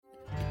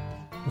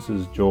This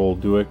is Joel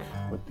Duick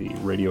with the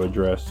radio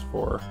address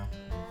for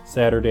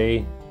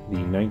Saturday, the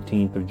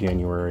 19th of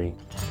January,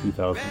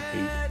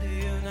 2008.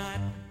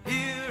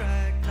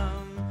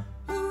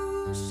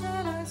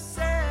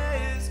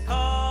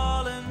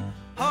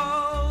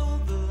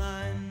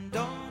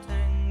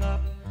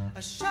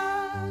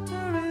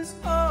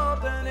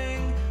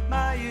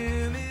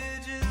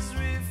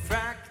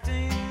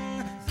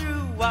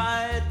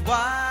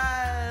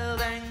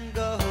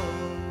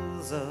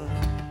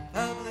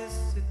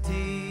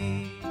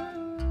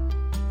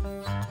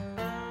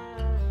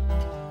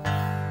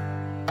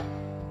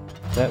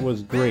 That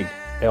was great,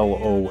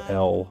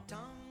 LOL.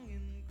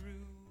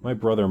 My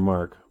brother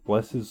Mark,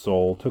 bless his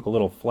soul, took a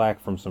little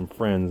flack from some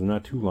friends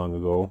not too long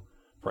ago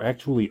for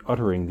actually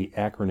uttering the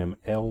acronym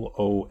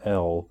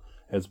LOL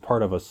as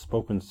part of a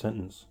spoken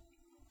sentence.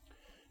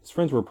 His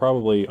friends were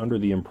probably under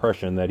the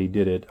impression that he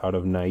did it out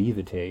of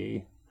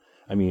naivete.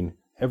 I mean,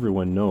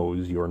 everyone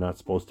knows you are not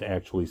supposed to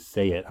actually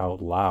say it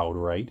out loud,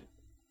 right?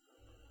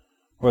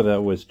 Whether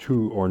that was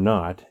true or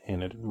not,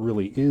 and it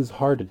really is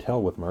hard to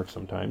tell with Mark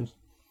sometimes,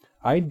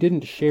 I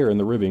didn't share in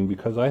the ribbing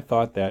because I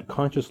thought that,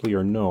 consciously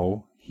or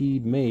no, he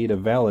made a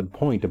valid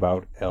point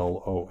about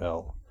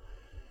LOL.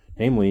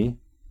 Namely,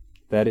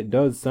 that it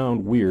does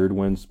sound weird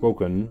when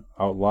spoken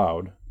out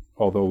loud,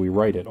 although we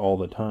write it all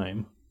the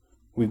time.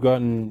 We've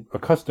gotten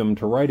accustomed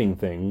to writing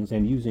things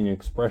and using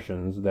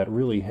expressions that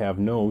really have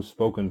no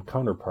spoken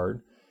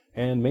counterpart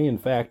and may in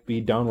fact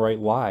be downright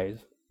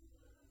lies.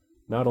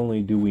 Not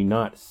only do we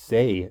not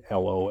say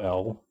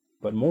LOL,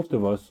 but most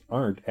of us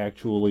aren't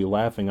actually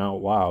laughing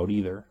out loud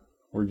either.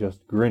 We're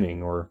just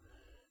grinning, or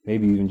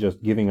maybe even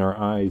just giving our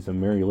eyes a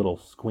merry little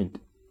squint.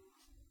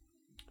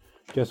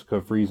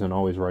 Jessica Friesen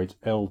always writes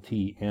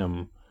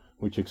LTM,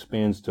 which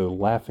expands to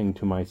laughing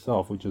to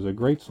myself, which is a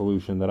great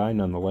solution that I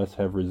nonetheless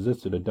have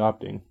resisted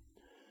adopting.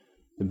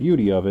 The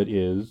beauty of it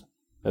is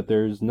that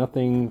there's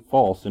nothing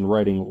false in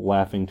writing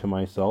laughing to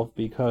myself,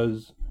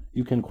 because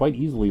you can quite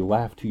easily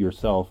laugh to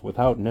yourself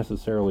without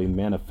necessarily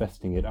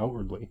manifesting it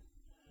outwardly.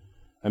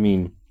 I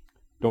mean,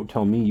 don't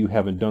tell me you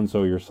haven't done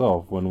so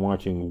yourself when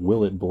watching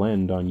Will It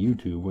Blend on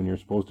YouTube when you're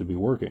supposed to be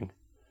working.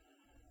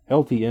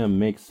 LTM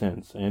makes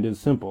sense and is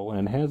simple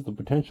and has the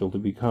potential to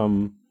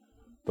become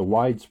the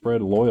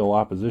widespread loyal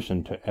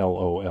opposition to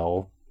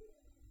LOL,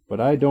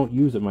 but I don't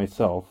use it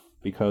myself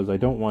because I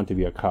don't want to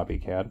be a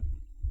copycat.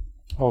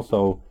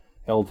 Also,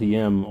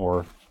 LTM,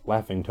 or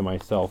laughing to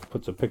myself,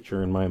 puts a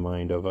picture in my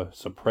mind of a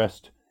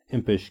suppressed,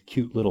 impish,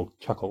 cute little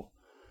chuckle.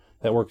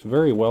 That works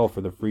very well for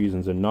the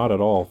Friesens and not at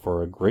all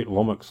for a great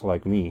lummox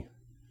like me.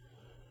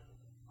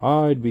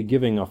 I'd be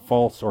giving a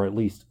false or at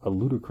least a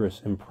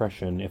ludicrous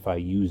impression if I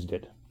used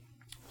it.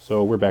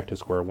 So we're back to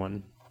square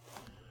one.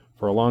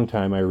 For a long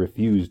time I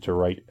refused to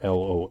write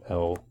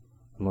LOL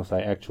unless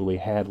I actually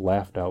had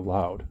laughed out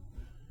loud,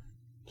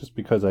 just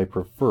because I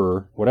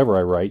prefer whatever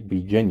I write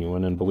be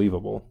genuine and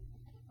believable.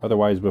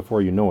 Otherwise,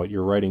 before you know it,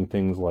 you're writing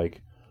things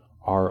like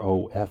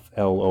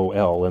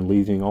ROFLOL and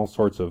leaving all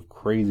sorts of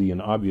crazy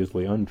and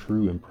obviously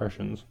untrue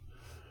impressions.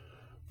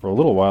 For a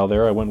little while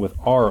there I went with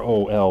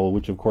ROL,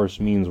 which of course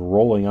means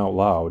rolling out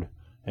loud,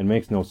 and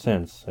makes no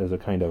sense as a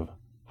kind of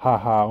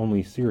ha-ha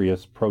only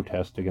serious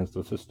protest against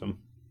the system.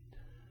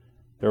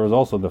 There was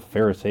also the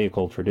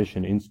pharisaical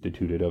tradition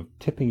instituted of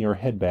tipping your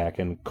head back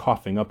and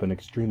coughing up an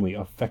extremely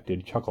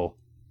affected chuckle,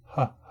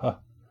 ha ha,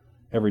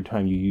 every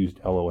time you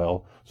used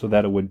LOL, so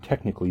that it would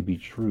technically be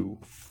true.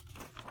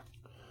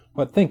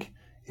 But think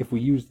if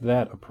we used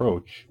that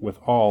approach with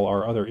all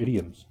our other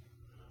idioms.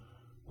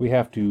 We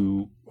have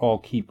to all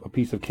keep a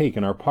piece of cake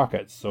in our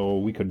pockets so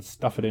we could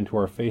stuff it into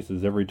our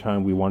faces every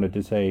time we wanted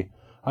to say,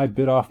 I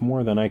bit off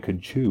more than I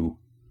could chew.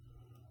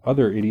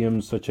 Other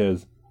idioms such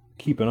as,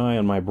 keep an eye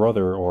on my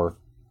brother, or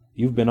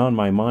you've been on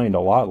my mind a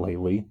lot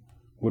lately,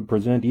 would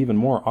present even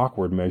more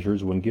awkward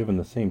measures when given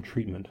the same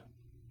treatment.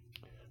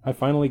 I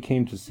finally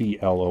came to see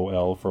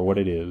LOL for what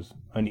it is,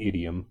 an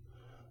idiom.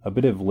 A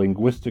bit of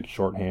linguistic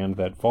shorthand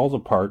that falls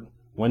apart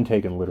when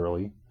taken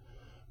literally,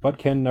 but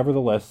can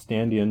nevertheless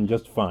stand in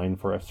just fine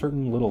for a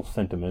certain little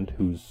sentiment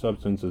whose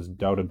substance is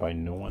doubted by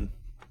no one.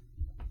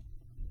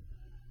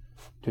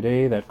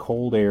 Today, that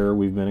cold air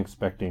we've been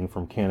expecting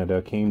from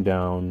Canada came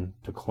down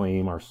to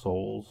claim our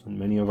souls, and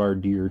many of our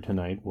dear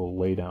tonight will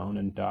lay down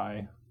and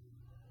die.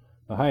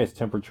 The highest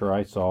temperature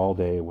I saw all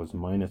day was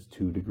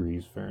 -2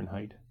 degrees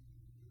Fahrenheit.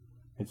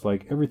 It's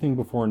like everything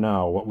before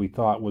now, what we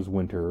thought was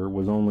winter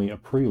was only a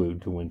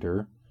prelude to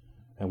winter,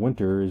 and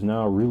winter is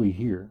now really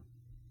here.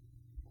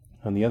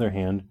 On the other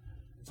hand,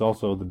 it's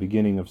also the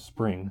beginning of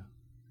spring.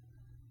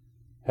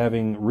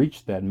 Having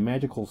reached that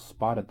magical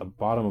spot at the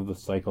bottom of the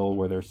cycle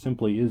where there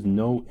simply is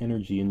no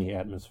energy in the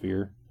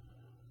atmosphere,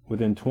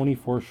 within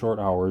 24 short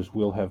hours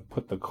we'll have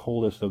put the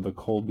coldest of the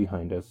cold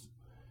behind us,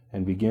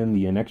 and begin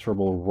the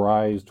inexorable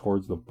rise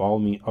towards the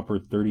balmy upper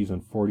 30s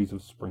and 40s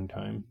of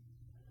springtime.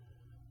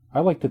 I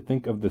like to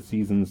think of the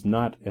seasons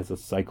not as a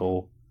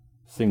cycle,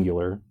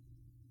 singular,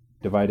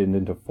 divided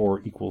into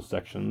 4 equal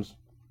sections,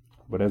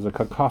 but as a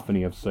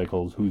cacophony of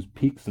cycles whose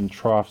peaks and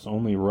troughs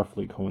only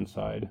roughly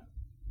coincide.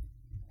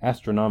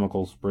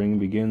 Astronomical spring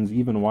begins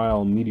even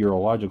while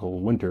meteorological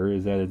winter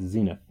is at its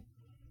zenith.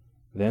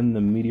 Then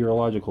the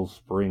meteorological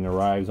spring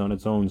arrives on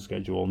its own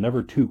schedule,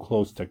 never too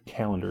close to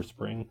calendar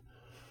spring,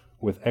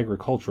 with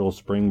agricultural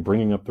spring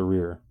bringing up the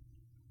rear.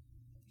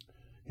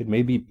 It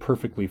may be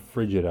perfectly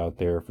frigid out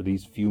there for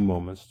these few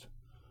moments,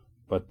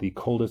 but the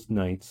coldest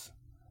nights,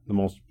 the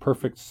most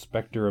perfect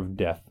spectre of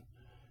death,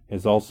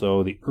 is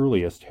also the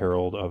earliest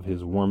herald of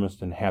his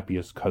warmest and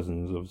happiest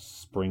cousins of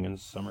spring and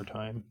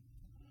summertime.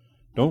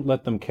 Don't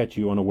let them catch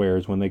you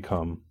unawares when they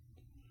come,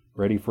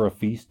 ready for a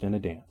feast and a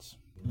dance.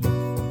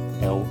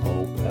 L.O.